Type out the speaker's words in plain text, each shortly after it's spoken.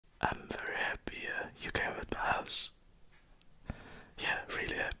house. Yeah,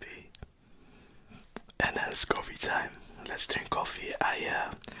 really happy. And then it's coffee time. Let's drink coffee.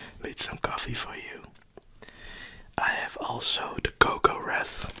 I made some coffee for you. I have also the cocoa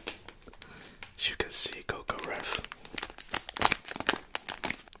wreath. As you can see, cocoa wreath.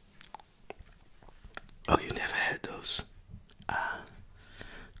 Oh, you never had those?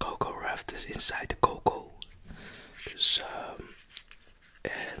 Cocoa wreath is inside the cocoa. There's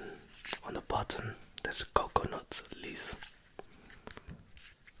and on the bottom there's a coconut leaf.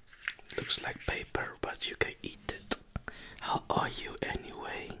 Looks like paper, but you can eat it. How are you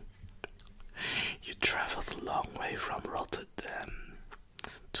anyway? You traveled a long way from Rotterdam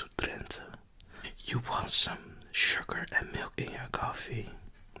to Drenthe. You want some sugar and milk in your coffee?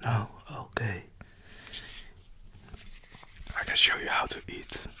 No? Okay. I can show you how to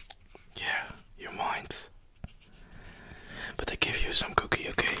eat. Yeah, you mind? But I give you some cookie,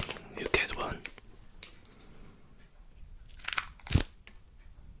 okay? You get one.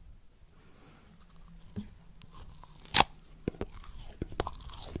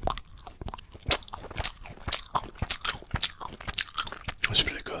 It's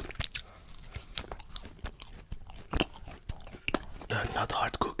really good. Not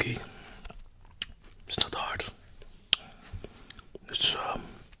hard cookie. It's not hard.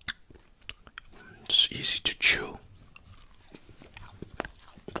 It's easy to chew.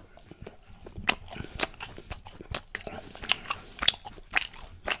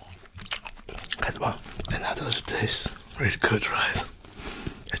 Get one. And how does it taste? Really good, right?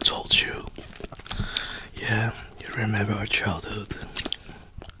 I told you. Yeah, you remember our childhood.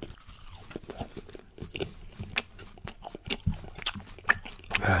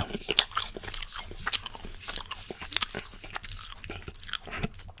 Yeah.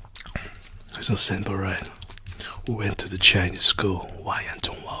 It's not simple, right? We went to the Chinese school. Why and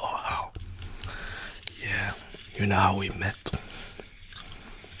how? Yeah, you know how we met.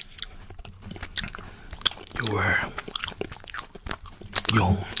 You were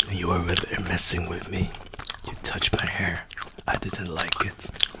young and you were messing with me. You touched my hair. I didn't like it.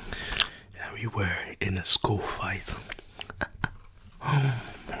 And we were in a school fight.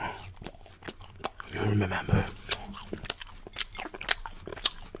 You remember?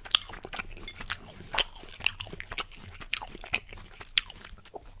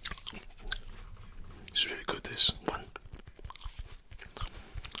 It's really good, this one.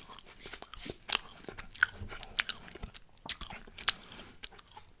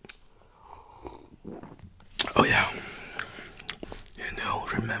 Oh yeah. You know,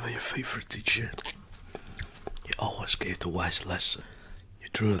 remember your favorite teacher? He always gave the wise lesson. You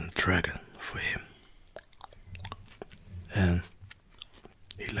drew a dragon for him. And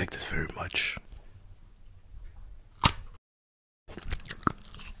he liked it very much.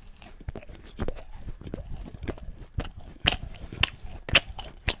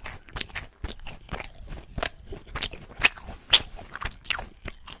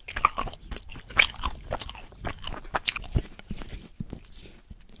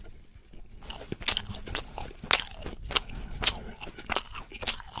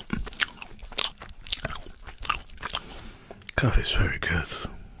 Coffee is very good.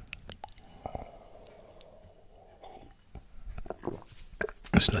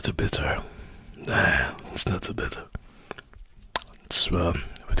 It's not too bitter. Nah, it's not too bitter. It's with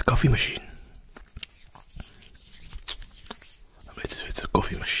the coffee machine. I made it with the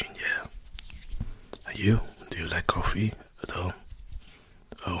coffee machine, yeah. And you? Do you like coffee at all?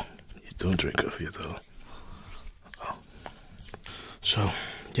 Oh, you don't drink coffee at all. Oh. So,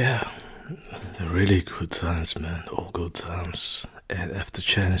 yeah. Really good times, man. All good times. And after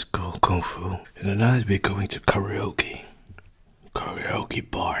Chinese Kung Fu, in the night we're going to karaoke. Karaoke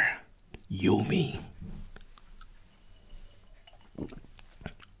bar. Yumi.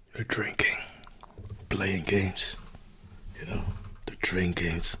 You're drinking. Playing games. You know, the drink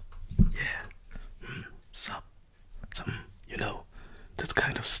games. Yeah. Some, you know, that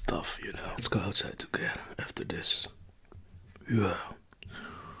kind of stuff, you know. Let's go outside together after this. Yeah.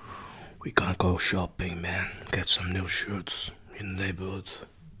 We can't go shopping, man. Get some new shirts in the neighborhood.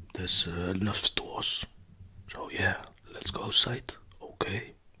 There's enough stores. So yeah, let's go outside.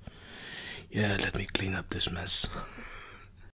 Okay. Yeah, let me clean up this mess.